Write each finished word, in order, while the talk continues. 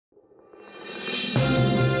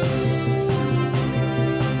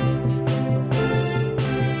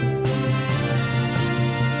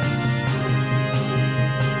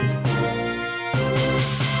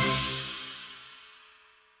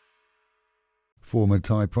Former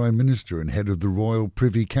Thai Prime Minister and head of the Royal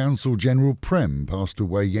Privy Council, General Prem, passed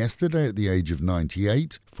away yesterday at the age of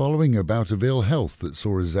 98, following a bout of ill health that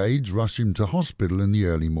saw his aides rush him to hospital in the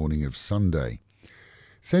early morning of Sunday.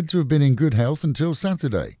 Said to have been in good health until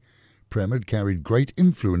Saturday, Prem had carried great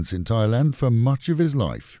influence in Thailand for much of his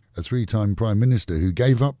life, a three-time Prime Minister who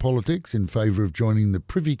gave up politics in favour of joining the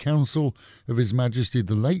Privy Council of His Majesty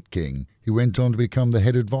the late King. He went on to become the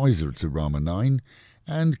head advisor to Rama IX,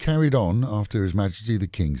 and carried on after His Majesty the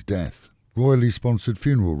King's death. Royally sponsored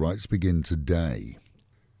funeral rites begin today.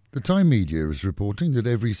 The Thai media is reporting that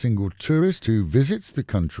every single tourist who visits the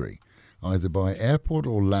country, either by airport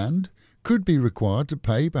or land, could be required to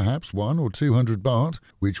pay perhaps 100 or 200 baht,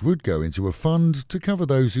 which would go into a fund to cover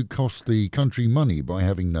those who cost the country money by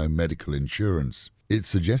having no medical insurance. It's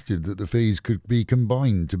suggested that the fees could be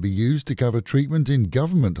combined to be used to cover treatment in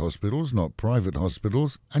government hospitals, not private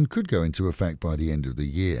hospitals, and could go into effect by the end of the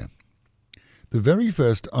year. The very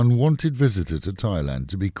first unwanted visitor to Thailand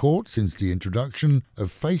to be caught since the introduction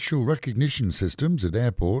of facial recognition systems at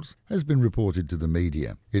airports has been reported to the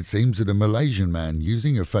media. It seems that a Malaysian man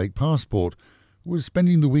using a fake passport was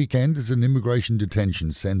spending the weekend at an immigration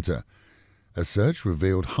detention centre. A search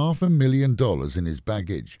revealed $500,000 in his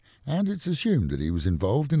baggage, and it's assumed that he was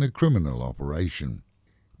involved in a criminal operation.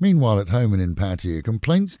 Meanwhile, at home and in Pattaya,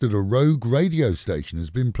 complaints that a rogue radio station has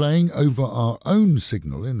been playing over our own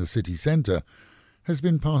signal in the city centre has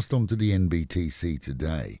been passed on to the NBTC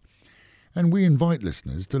today. And we invite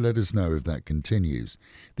listeners to let us know if that continues.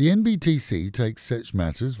 The NBTC takes such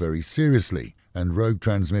matters very seriously, and rogue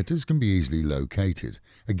transmitters can be easily located.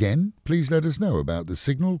 Again, please let us know about the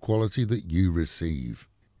signal quality that you receive.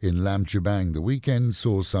 In Lam Chabang, the weekend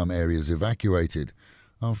saw some areas evacuated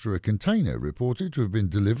after a container reported to have been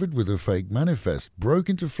delivered with a fake manifest broke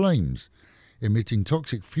into flames, emitting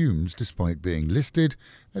toxic fumes despite being listed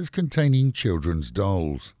as containing children's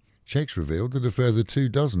dolls. Checks revealed that a further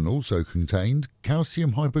 24 also contained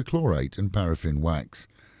calcium hypochlorate and paraffin wax,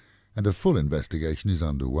 and a full investigation is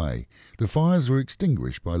underway. The fires were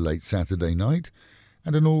extinguished by late Saturday night,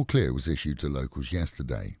 and an all-clear was issued to locals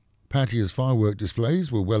yesterday. Pattaya's firework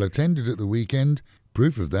displays were well attended at the weekend.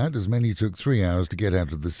 Proof of that, as many took 3 hours to get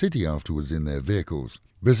out of the city afterwards in their vehicles.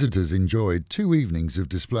 Visitors enjoyed 2 evenings of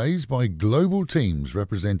displays by global teams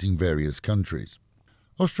representing various countries.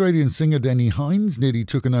 Australian singer Denny Hines nearly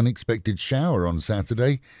took an unexpected shower on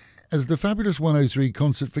Saturday as the Fabulous 103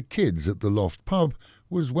 concert for kids at the Loft pub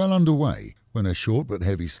was well underway when a short but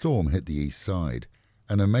heavy storm hit the east side.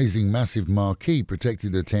 An amazing massive marquee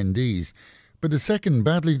protected attendees, but a second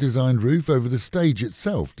badly designed roof over the stage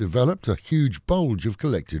itself developed a huge bulge of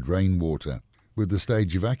collected rainwater. With the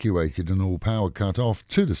stage evacuated and all power cut off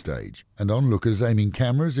to the stage, and onlookers aiming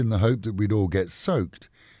cameras in the hope that we'd all get soaked,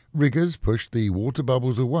 riggers pushed the water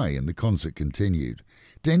bubbles away and the concert continued.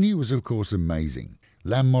 Denny was of course amazing.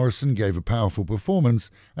 Lam Morrison gave a powerful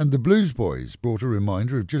performance, and the Blues Boys brought a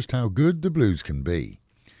reminder of just how good the blues can be.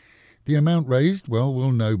 The amount raised, well,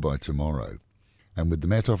 we'll know by tomorrow. And with the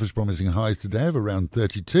Met Office promising highs today of around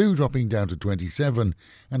 32, dropping down to 27,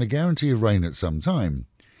 and a guarantee of rain at some time.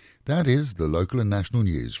 That is the local and national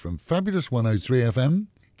news from Fabulous 103 FM,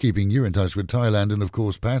 keeping you in touch with Thailand and of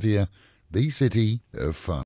course Pattaya, the city of fun.